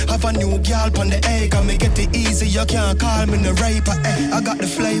wafer. Have a new gal on the egg, and me get it easy. You can't call me the raper. I got the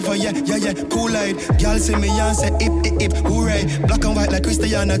flavor, yeah, Kool-Aid. Gal see me and say, hip, hooray. Black and white like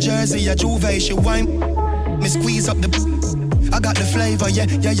Christiana Jersey, a Juve. She wine, me squeeze up the. I got the flavor, yeah,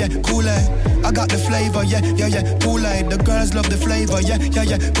 Kool-Aid. I got the flavor, yeah, Kool-Aid. The girls love the flavor, yeah,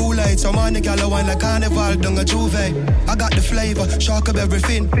 Kool-Aid. Some on the gal wine like carnival down a Juve. I got the flavor, shock of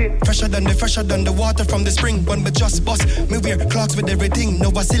everything. Fresher than the water from the spring. When me just bust, me wear clocks with everything. No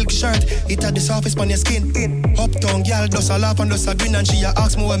a silk shirt, it had the surface on your skin. Uptown gal does a laugh and does a grin. And she a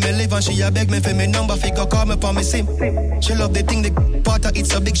ask me where me live and she a beg me for me number. Figure call me for me sim. She love the thing, the part of it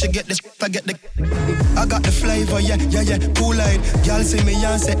so big. She get the I get the. I got the flavor, yeah, Kool-Aid. Y'all see me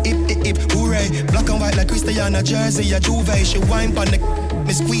and say hip, hooray. Black and white like Christiana Jersey, a Juve. She wine pon the,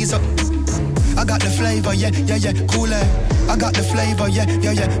 me squeeze up. I got the flavor, yeah, Kool-Aid. I got the flavor, yeah,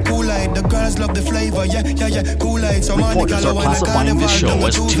 Kool-Aid. The girls love the flavor, yeah, Kool-Aid. So reporters are classifying this show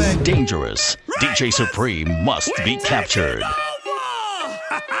as too dangerous. DJ Supreme must be captured.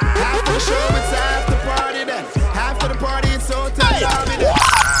 After the show, it's after party then. After the party, it's hotel lobby then.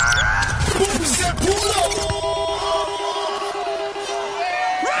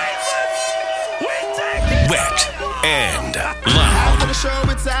 Wet and loud. After the show,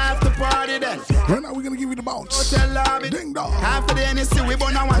 it's after party then. Right now, we're gonna give you the bounce. Hotel lobby. Ding dong. After the NSC, we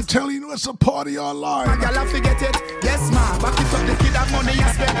burn one. I'm telling you, it's a party online. My girl, I forget it. Yes, ma. Back it up, the kid that money you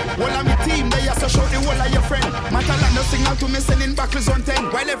spend. All of me team, they are so show the whole of your friend. Matter like no signal to me sending backwards on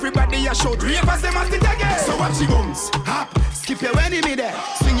 10. While everybody a show, ravers them at it again. So watch the guns. Hop. Skip your enemy there.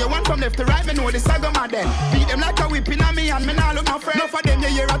 Swing your one from left to right, me know this I go mad then. Beat them like a whipping on me and me now look my friend. Enough of them you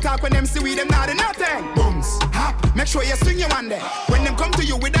hear attack when them see we them not do nothing. Booms, hop, make sure you swing your one there. When them come to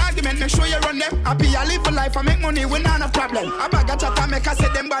you with argument, make sure you run them. Happy I live for life, I make money, we not a problem. I bag a chat and make I say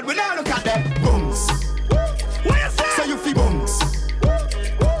them bad, we not look at them. Booms, what you say? So you feel booms.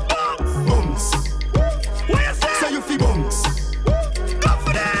 Booms, what you say? So you feel booms. Go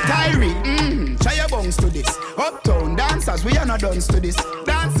for that. Tyree, try your bones to this. Uptown dancers, we are not done to this.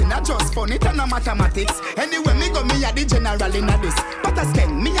 Dancing not just fun, it and no mathematics. Anyway, me go, me a the general in a this. But as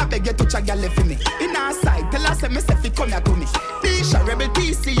Ken, me a beg you to check your left for me. In our side, tell us me say fi come here to me. Tisha, Rebel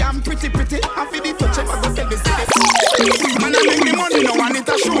TC, I'm pretty. I feel the touch, I go tell the city. Man, I make the money, no one it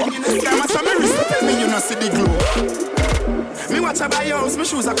a show. Them a some wrist, tell me you no see the glow. Me watch a buy house, me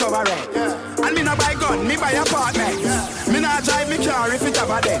shoes a cover up. And me no buy gun, me buy apartment. Me not drive me car if it have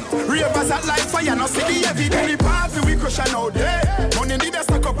a dent. Ravers at life fire, no see the evidence. We party, we crush and out there. Money need a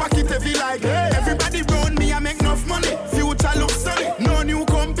stack up pocket heavy like everybody round me, I make enough money. Future looks sunny, no new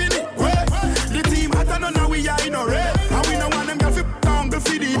company. The team hotter than now we are in a red. And we no want them girl fi tangle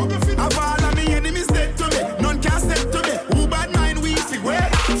for the. Have all of me enemies dead to me, none can step to me. Who bad mind we fi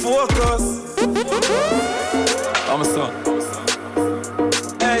wait. Focus. I'm a son.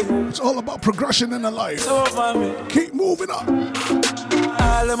 It's all about progression in the life. Keep moving up.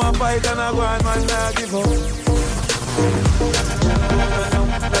 All them a fight and I go and man not give up.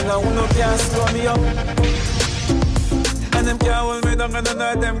 And I who no can't slow me up. And them can't hold me down and none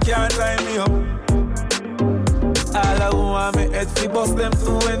of them can't tie me up. All I want me head fi bust them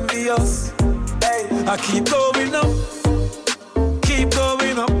too envious. Hey, I keep going up. Keep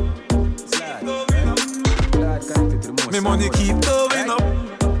going up. Me money keep going up.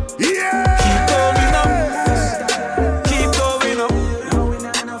 Yeah. Keep going up. Keep going up.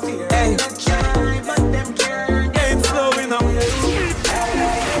 Hey. Ain't slowing up.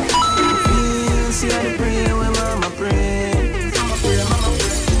 See how they pray when mama pray.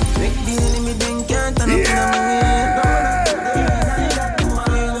 Make the enemy think can't turn up in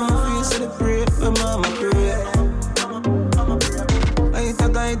my way. See they pray when mama pray. I hit a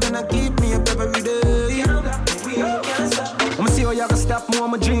guide and I keep me up every day. I'ma see how y'all can stop me,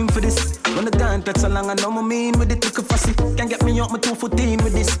 I'ma dream for this. When the gun takes so long, I know my mean with it, look a fussy. Can't get me out, my 2 foot in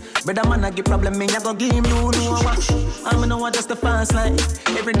with this. Brother man, I get problem, me, I gon' give him no watch. I'm know I just the fast life.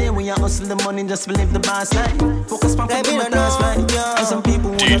 Every day when you hustle the money, just to live the boss life. Focus on putting my class right. And some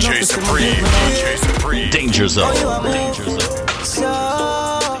people wanna DJ Supreme, DJ Supreme. Danger Zone, Danger Zone. So,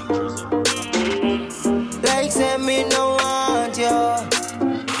 like say me no want you.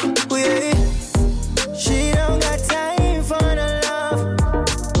 She don't got time for the love.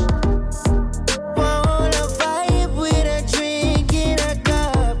 Wanna vibe with a drink in a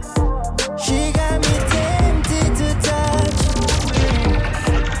cup. She got me tempted to touch.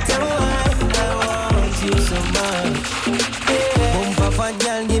 Tell me why I want you so much. Bumper fat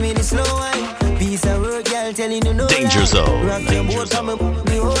girl, give me the slow wine. Piece of work, girl, telling you no. Danger Zone. Rock your boat from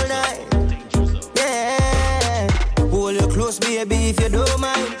me all night. Yeah. Hold you close, baby, if you don't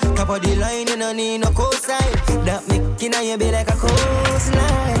mind. Top of the line, you don't need no cosign. That making you be like a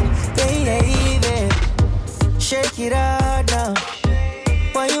coastline. Baby, shake it out now.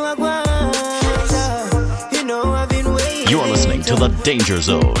 Why you a guanta? You know I've been waiting. You are listening to the Danger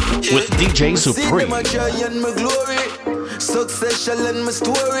Zone with DJ Supreme. See them a joy and my glory, success shall end my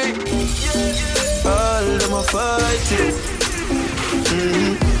story. All them a fighting.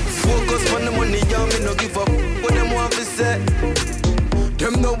 Focus on the money, y'all me no give up. What them want to say?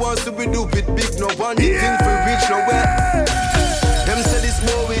 Them no want to be do it big, no one thing for reach nowhere. Them say this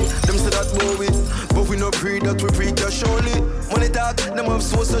movie, them say that movie. But we no pray that we pray cash only. Money talk, them have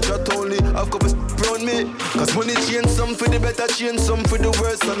so such a only. I've got around me. Cause money change some for the better, change some for the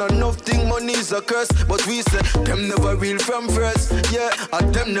worse. And enough thing money is a curse. But we say, them never real from first. Yeah,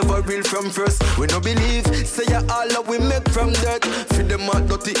 and them never real from first. We no believe, say ya all that we make from dirt. Feed them out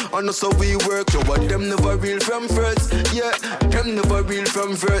dirty, and that's how we work. So what them never real from first. Yeah, them never real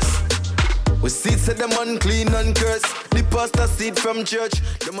from first. We see say them unclean and cursed. The pastor seed from church.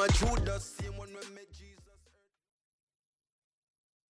 Them a Judas, same one we make.